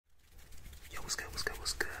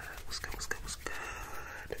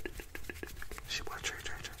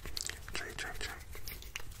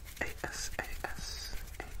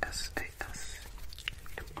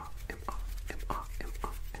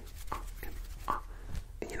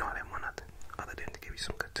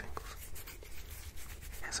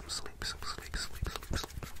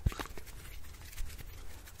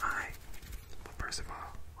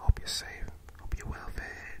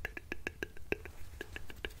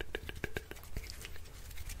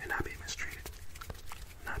not being mistreated.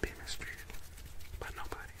 Not being mistreated by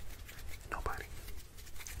nobody. Nobody.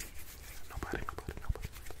 Nobody.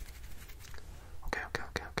 Okay.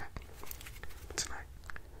 But tonight,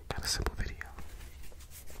 got a simple video.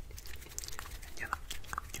 You know.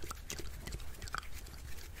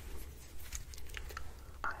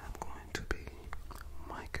 I am going to be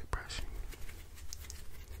mic brushing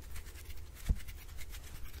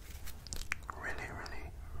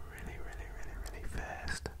really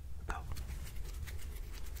fast though.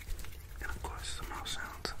 And of course some mouth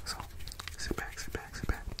sounds. So sit back, relax,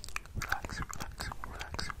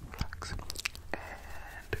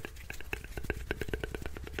 and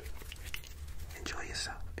enjoy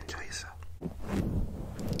yourself.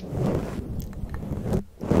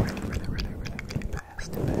 Really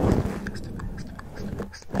fast.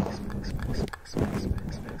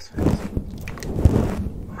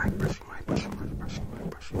 Mic brushing.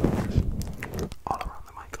 All around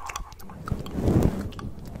the mic.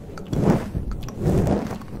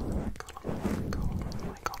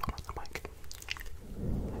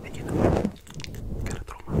 And you know, gotta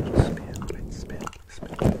throw my little spin on it.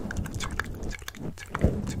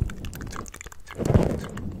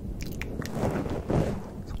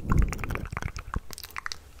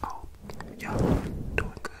 Oh, y'all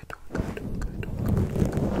doing good.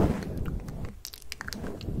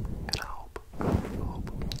 And I hope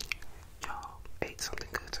y'all ate something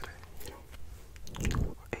good today.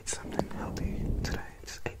 Or ate something healthy today.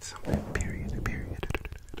 Just ate something, period.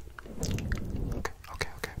 Okay.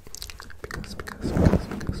 Because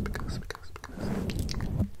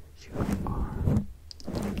you are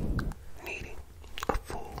needing a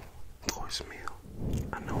full course meal.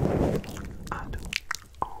 I know I do.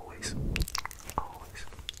 Always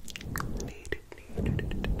need to eat.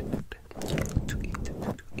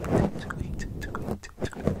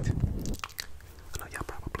 I know y'all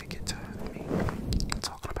probably get tired of me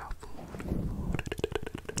talking about food.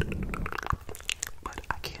 But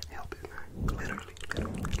I can't help it, man. Literally.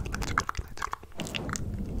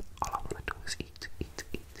 All I wanna do is eat.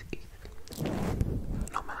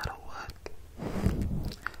 No matter what.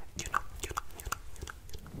 You know.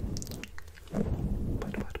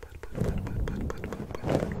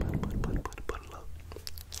 But look,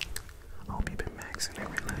 I hope you've been maxing and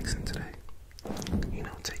relaxing today. You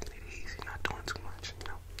know, taking it easy, not doing too much, you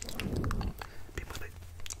know. People that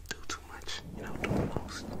do too much, you know, do the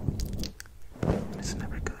most. And it's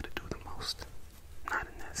never good to do the most. Not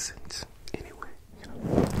in that sense, anyway, you know.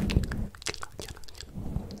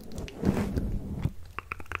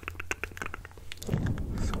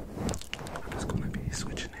 So, I'm just gonna be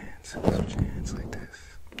switching hands like this.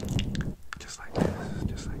 Just like this.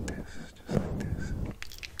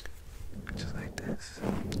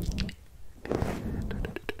 And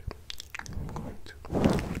I'm going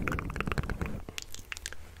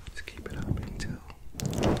to keep it up until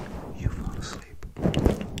you fall asleep.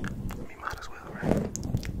 We might as well, right?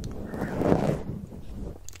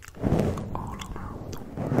 All around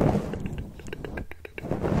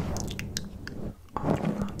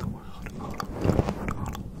the world.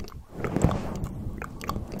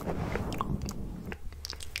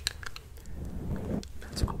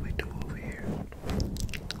 That's what we do over here.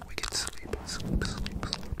 We get sleep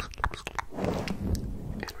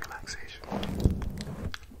and relaxation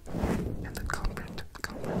and the comfort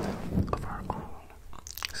of our own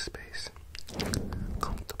space.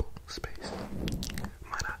 Comfortable space,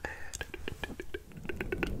 might I add.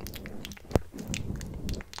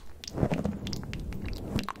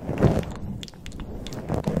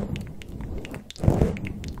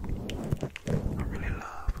 I really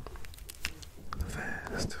love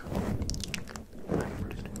fast.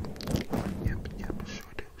 Yep,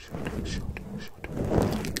 sure do.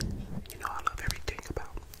 You know I love everything about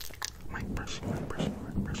mic brushing.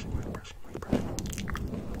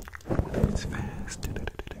 Whether it's fast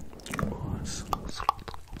or slow.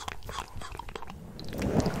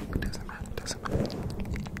 It doesn't matter.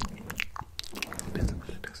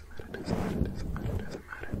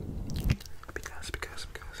 Because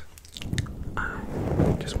I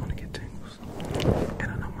just want to get tingles.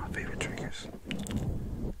 And I know my favorite triggers.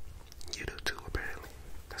 You do too, apparently.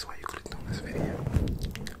 That's why you clicked on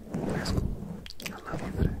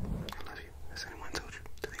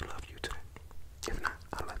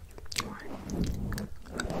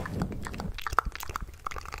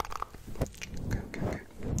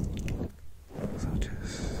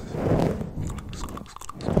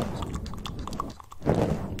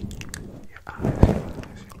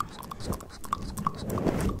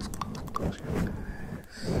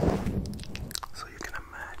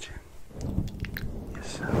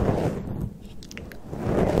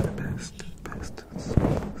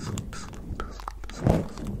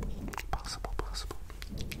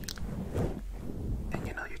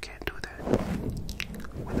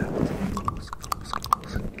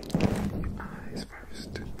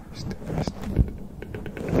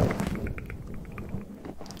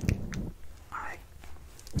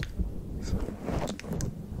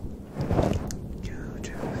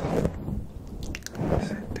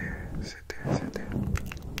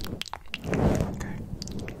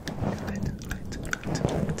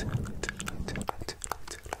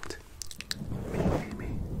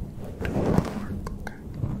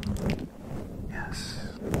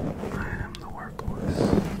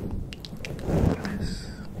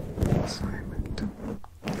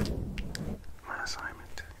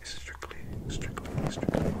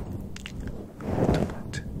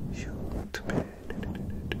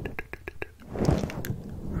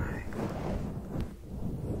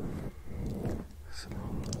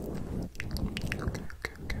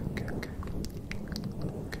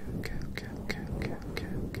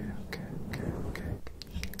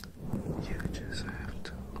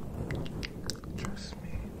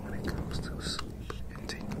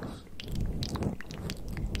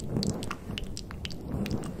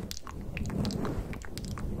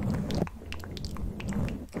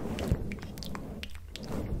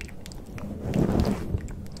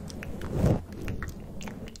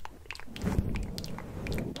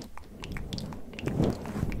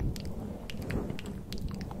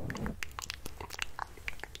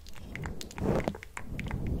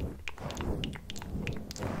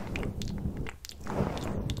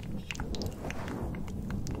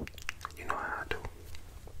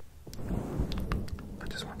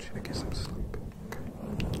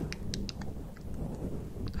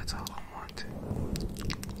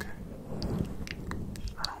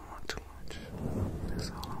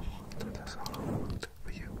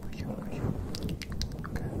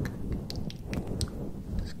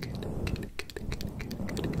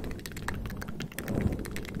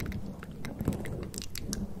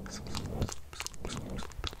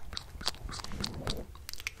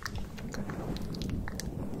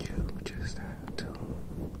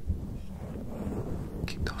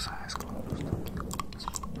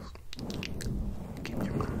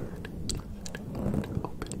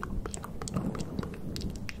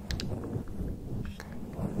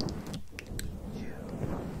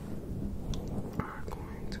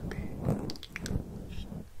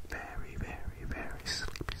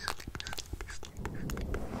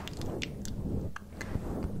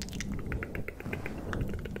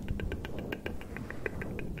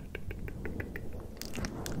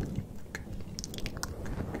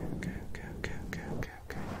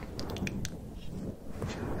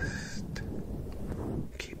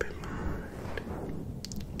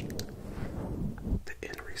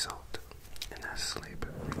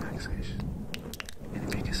relaxation.